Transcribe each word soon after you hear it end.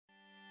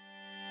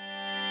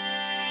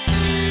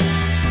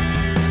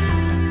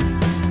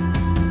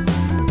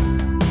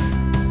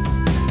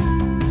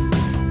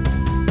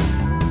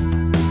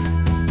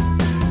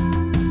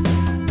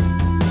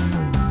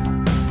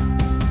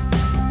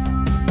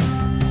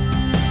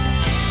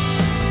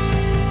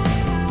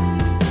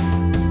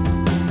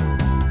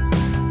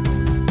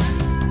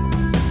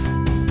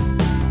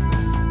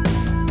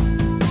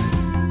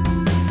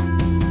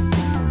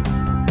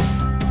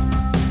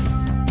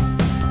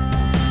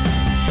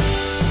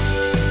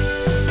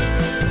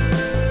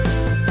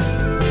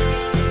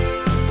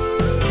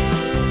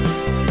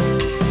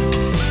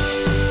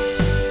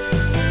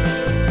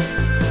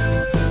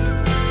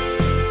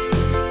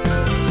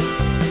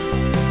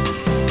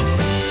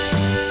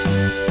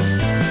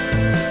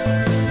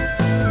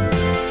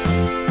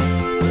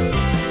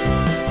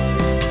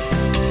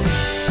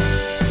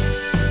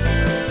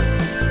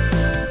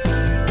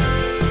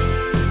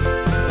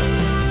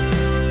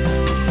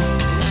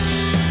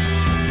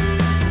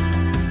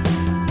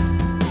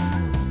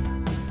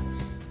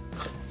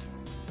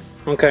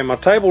Okay, my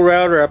table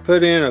router, I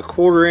put in a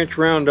 1/4 inch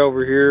round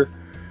over here,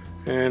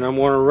 and I'm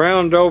going to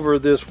round over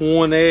this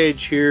one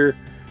edge here.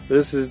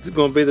 This is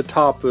going to be the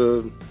top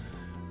of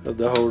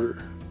the holder.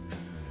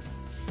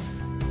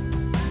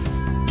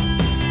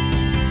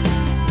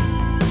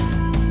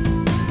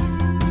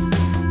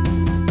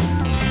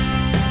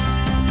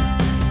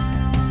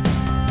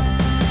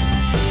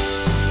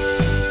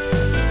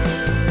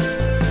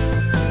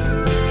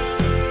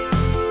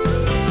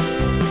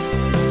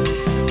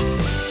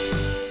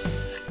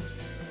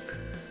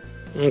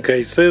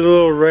 Okay, see the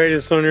little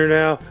radius on here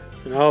now,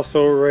 and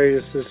also a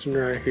radius system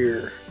right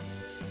here.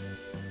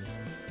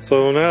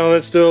 So now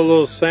let's do a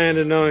little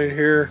sanding on it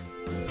here.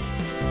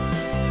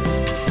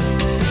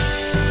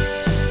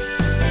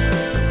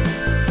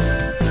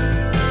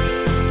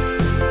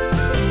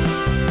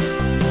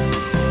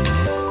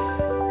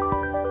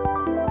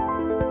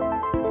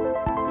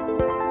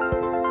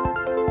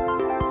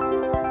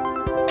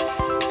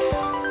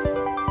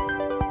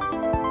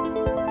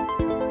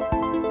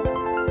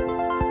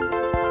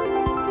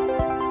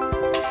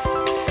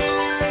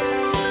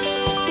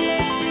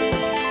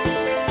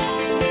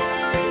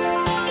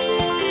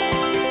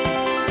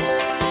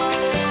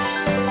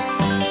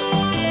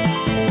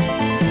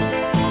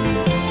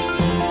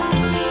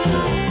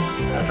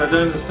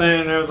 Done the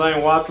sand and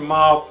everything, wiped them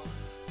off,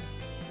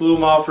 blew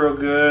them off real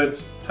good,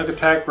 took a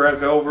tack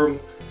rack over them,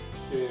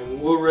 and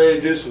we're ready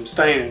to do some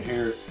staining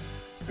here.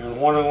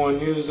 And what I'm going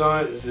to use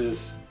on it is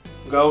this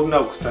golden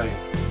oak stain.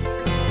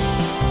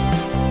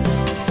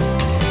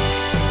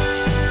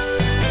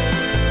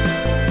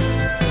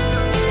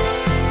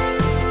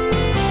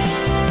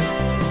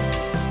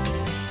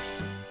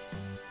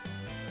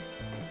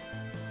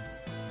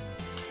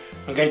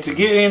 Okay, to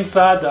get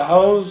inside the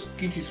hose,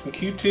 get you some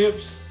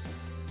Q-tips.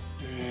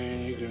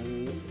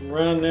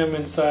 Run them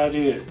inside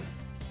it.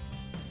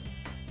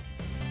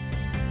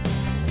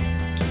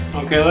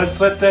 Okay,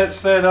 let's let that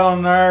set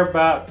on there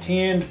about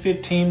 10 to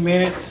 15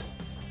 minutes,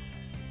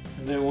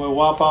 and then we'll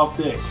wipe off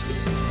the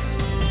excess.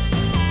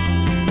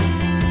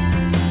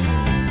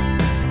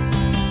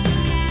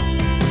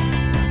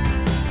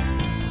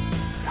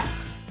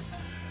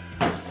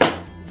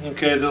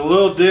 Okay, the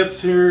little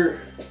dips here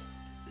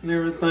and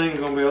everything are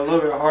going to be a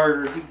little bit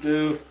harder to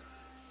do,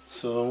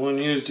 so I'm going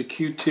to use the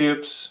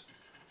Q-tips.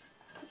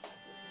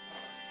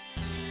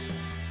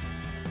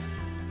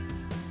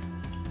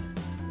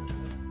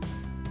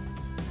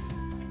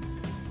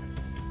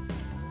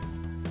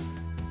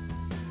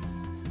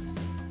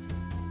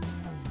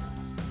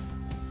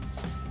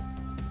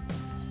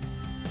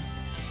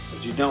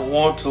 You don't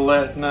want to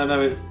let none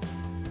of it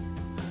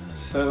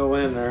settle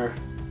in there.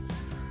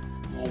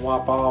 We'll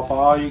wipe off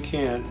all you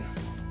can.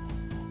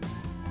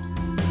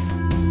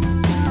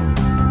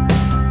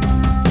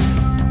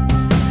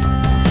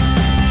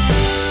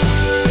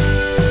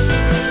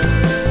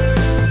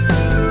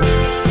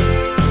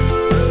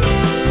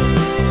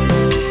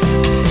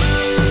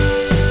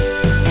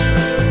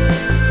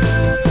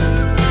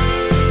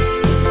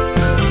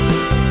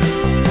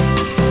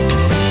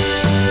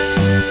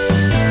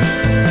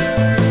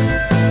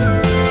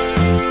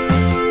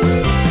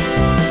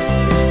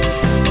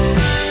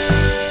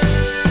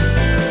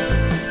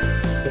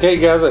 Okay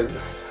guys,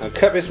 I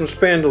cut me some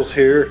spindles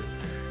here,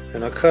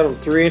 and I cut them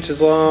 3 inches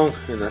long,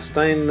 and I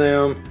stained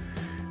them,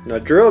 and I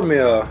drilled me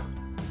a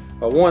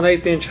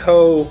 1/8 inch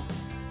hole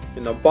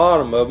in the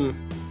bottom of them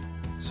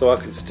so I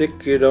can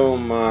stick it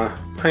on my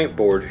paint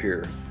board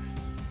here.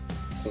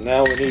 So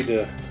now we need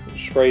to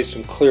spray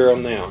some clear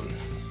on them.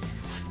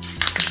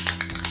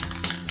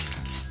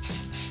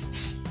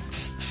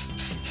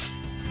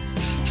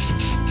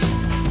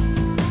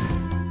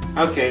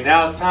 Okay,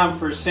 now it's time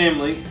for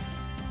assembly.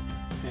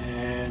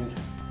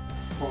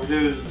 What we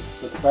do is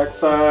put the back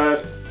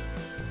side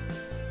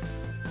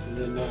and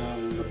then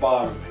on the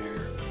bottom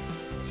here.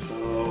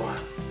 So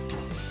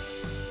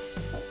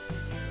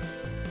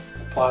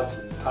apply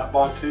some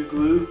Titebond 2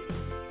 glue.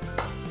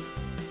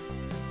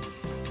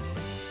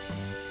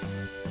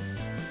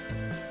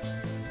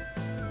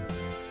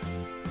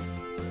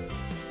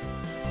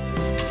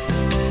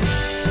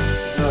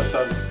 Notice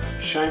I've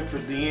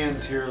chamfered the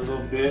ends here a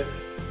little bit.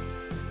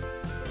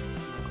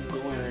 Go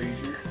in there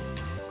easier.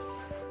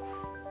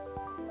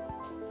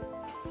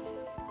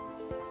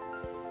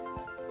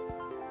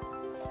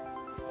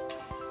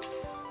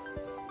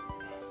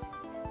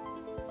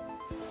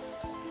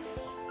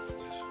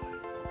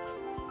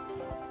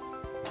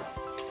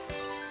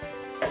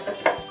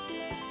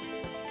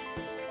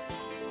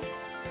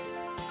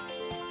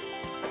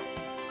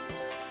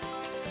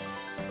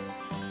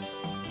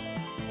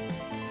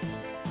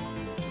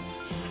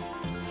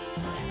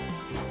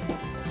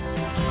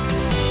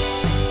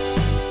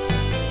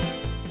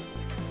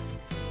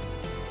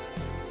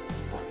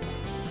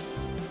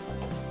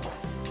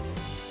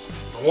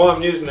 What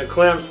I'm using the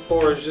clamps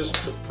for is just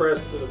to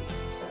press the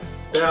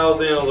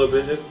dowels in a little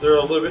bit. They're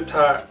a little bit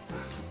tight.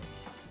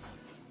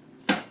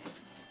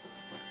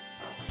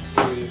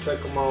 You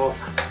take them off.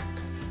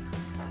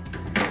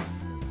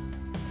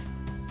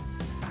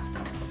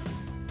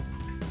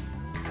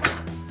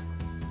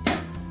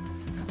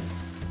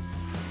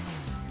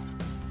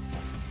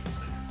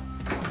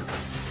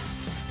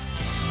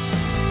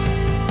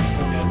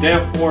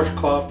 damp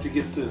washcloth to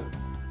get the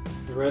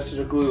rest of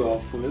the glue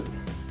off with.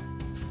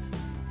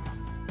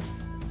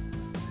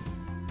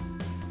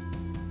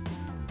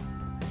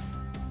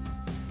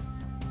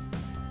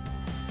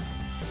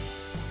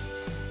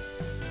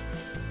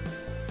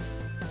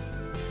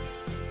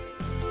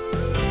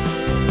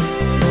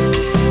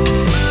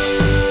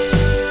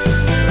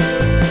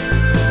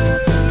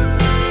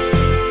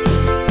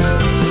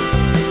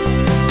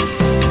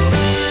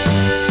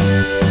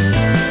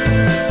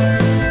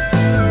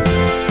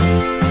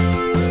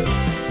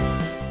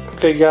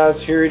 Okay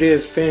guys, here it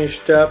is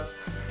finished up,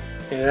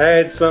 and I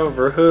had some of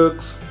her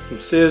hooks, some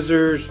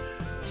scissors,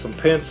 some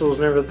pencils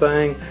and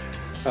everything.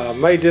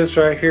 Made this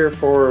right here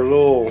for a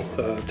little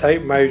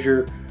tape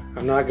measure.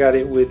 I've not got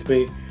it with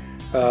me.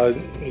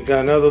 You got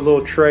another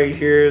little tray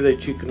here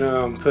that you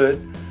can put,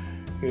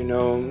 you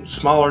know,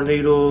 smaller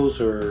needles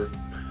or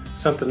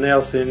something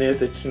else in it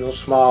that's, you know,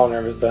 small and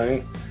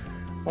everything.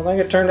 I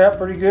think it turned out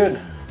pretty good.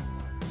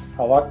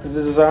 I like the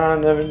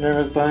design of it and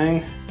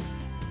everything.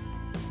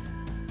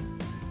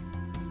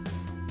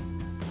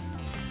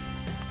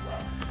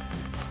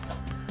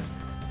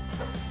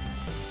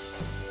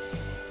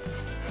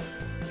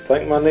 I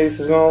think my niece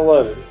is going to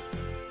love it.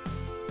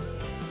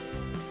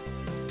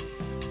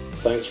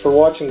 Thanks for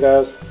watching,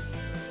 guys.